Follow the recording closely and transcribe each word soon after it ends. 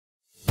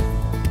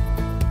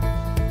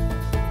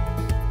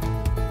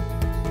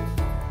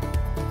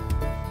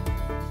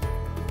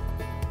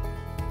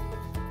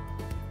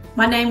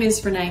My name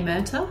is Renee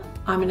Murtagh.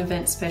 I'm an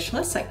event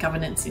specialist at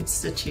Governance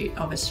Institute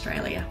of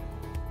Australia.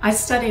 I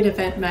studied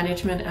event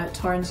management at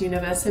Torrens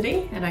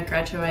University and I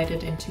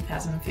graduated in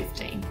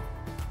 2015.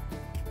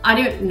 I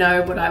didn't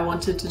know what I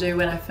wanted to do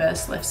when I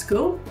first left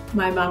school.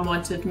 My mum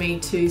wanted me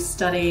to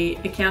study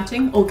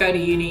accounting or go to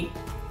uni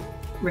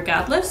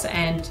regardless,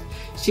 and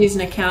she's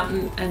an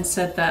accountant and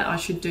said that I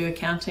should do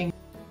accounting.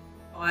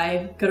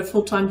 I got a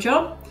full-time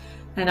job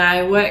and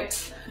I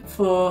worked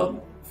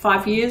for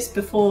 5 years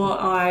before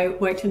I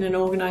worked in an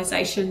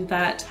organisation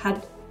that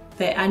had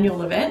their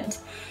annual event,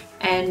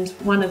 and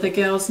one of the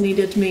girls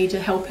needed me to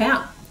help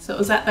out. So it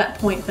was at that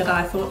point that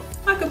I thought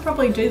I could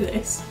probably do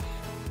this.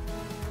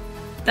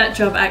 That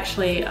job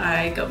actually,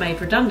 I got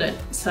made redundant,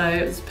 so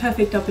it was a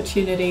perfect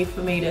opportunity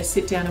for me to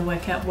sit down and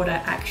work out what I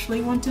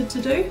actually wanted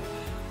to do.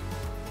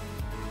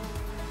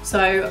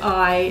 So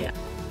I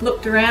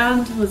looked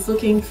around, was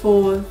looking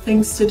for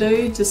things to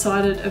do,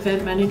 decided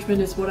event management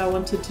is what I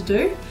wanted to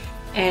do,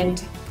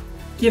 and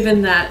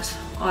given that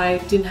I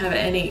didn't have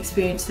any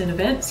experience in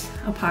events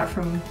apart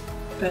from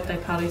birthday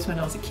parties when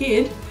I was a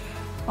kid,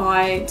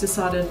 I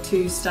decided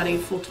to study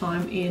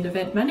full-time in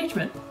event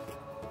management.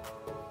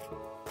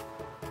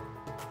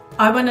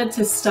 I wanted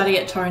to study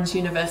at Torrens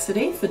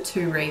University for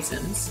 2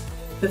 reasons.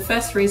 The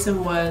first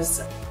reason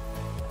was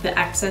the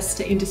access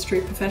to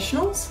industry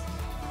professionals.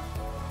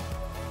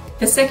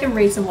 The second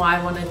reason why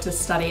I wanted to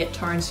study at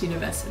Torrens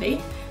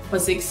University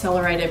was the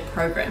accelerated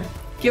program.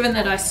 Given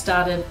that I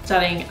started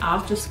studying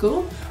after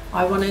school,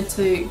 I wanted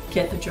to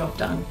get the job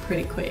done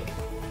pretty quick.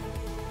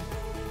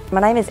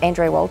 My name is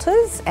Andrea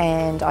Walters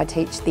and I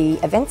teach the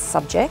events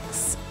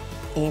subjects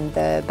in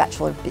the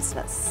Bachelor of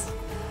Business.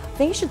 I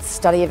think you should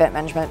study event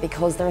management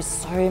because there are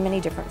so many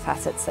different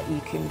facets that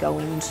you can go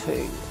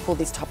into for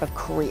this type of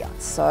career.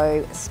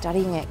 So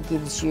studying it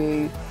gives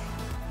you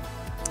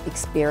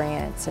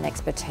experience and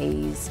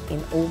expertise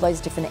in all those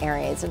different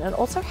areas, and it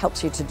also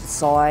helps you to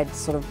decide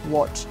sort of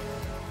what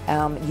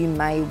you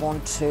may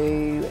want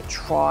to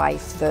try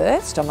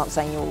first. I'm not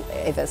saying you'll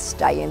ever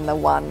stay in the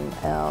one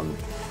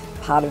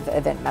part of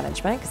event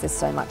management because there's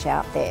so much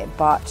out there,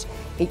 but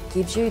it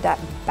gives you that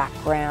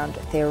background,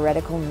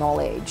 theoretical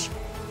knowledge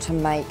to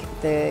make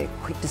the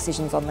quick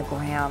decisions on the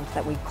ground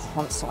that we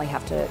constantly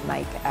have to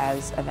make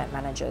as event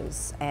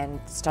managers. And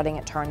studying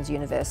at Torrens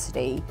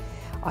University,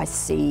 I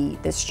see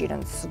the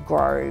students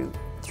grow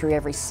through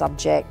every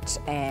subject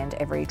and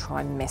every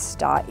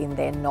trimester in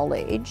their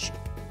knowledge.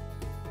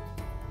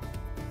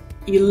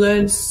 You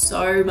learn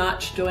so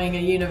much doing a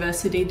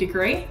university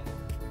degree.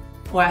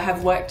 Or I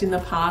have worked in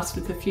the past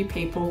with a few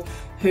people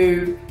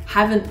who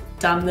haven't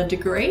done the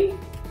degree,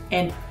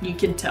 and you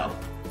can tell.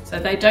 So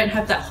they don't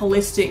have that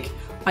holistic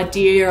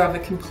idea of a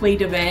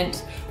complete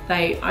event.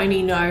 They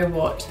only know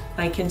what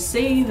they can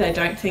see. They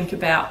don't think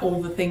about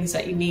all the things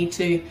that you need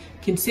to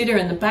consider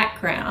in the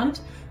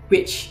background,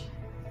 which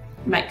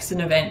makes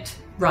an event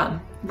run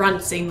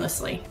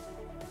seamlessly.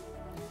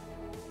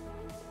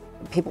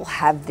 People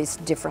have this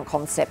different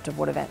concept of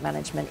what event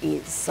management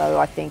is, so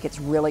I think it's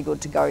really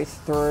good to go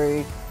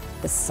through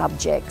the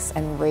subjects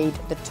and read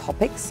the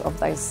topics of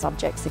those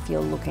subjects if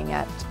you're looking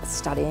at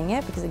studying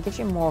it, because it gives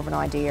you more of an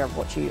idea of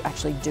what you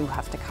actually do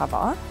have to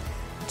cover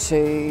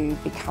to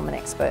become an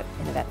expert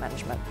in event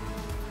management.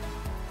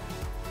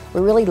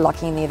 We're really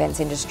lucky in the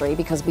events industry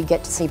because we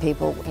get to see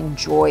people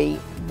enjoy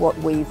what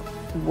we've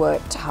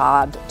worked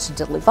hard to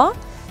deliver.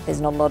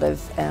 There's not a lot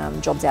of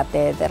jobs out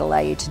there that allow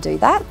you to do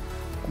that.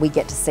 We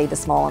get to see the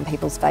smile on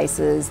people's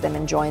faces, them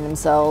enjoying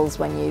themselves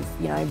when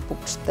you've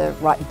booked the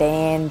right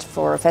band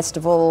for a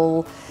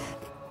festival.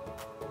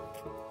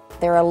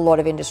 There are a lot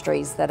of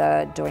industries that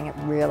are doing it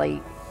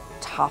really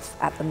tough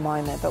at the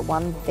moment, but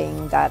one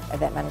thing that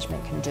event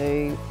management can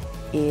do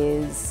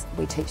is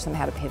we teach them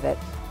how to pivot,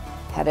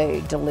 how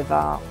to deliver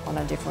on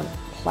a different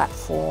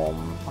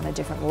platform, on a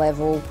different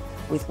level,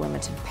 with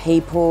limited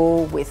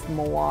people, with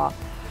more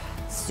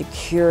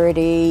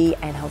security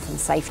and health and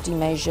safety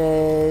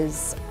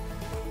measures.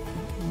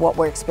 What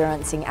we're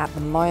experiencing at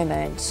the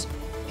moment,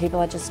 people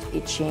are just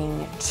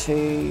itching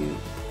to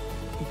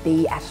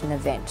be at an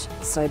event.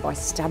 So by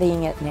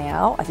studying it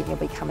now, I think you'll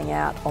be coming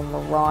out on the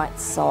right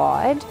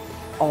side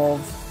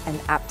of an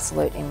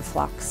absolute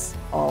influx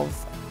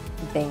of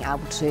being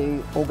able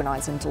to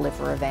organise and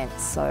deliver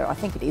events. So I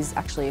think it is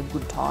actually a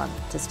good time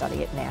to study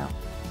it now.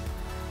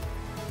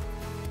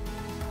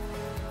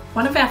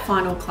 One of our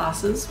final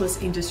classes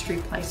was industry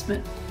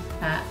placement.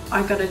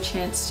 I got a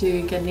chance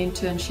to get an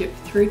internship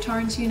through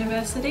Torrens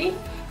University,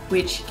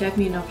 which gave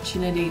me an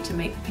opportunity to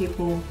meet the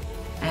people,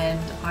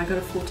 and I got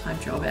a full-time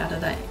job out of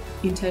that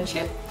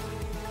internship.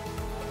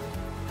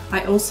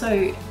 I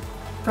also,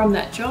 from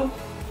that job,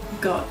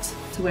 got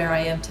to where I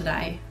am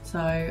today.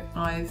 So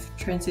I've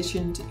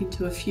transitioned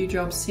into a few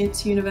jobs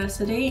since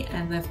university,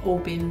 and they've all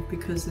been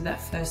because of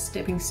that first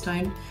stepping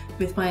stone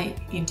with my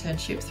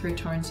internship through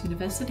Torrens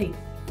University.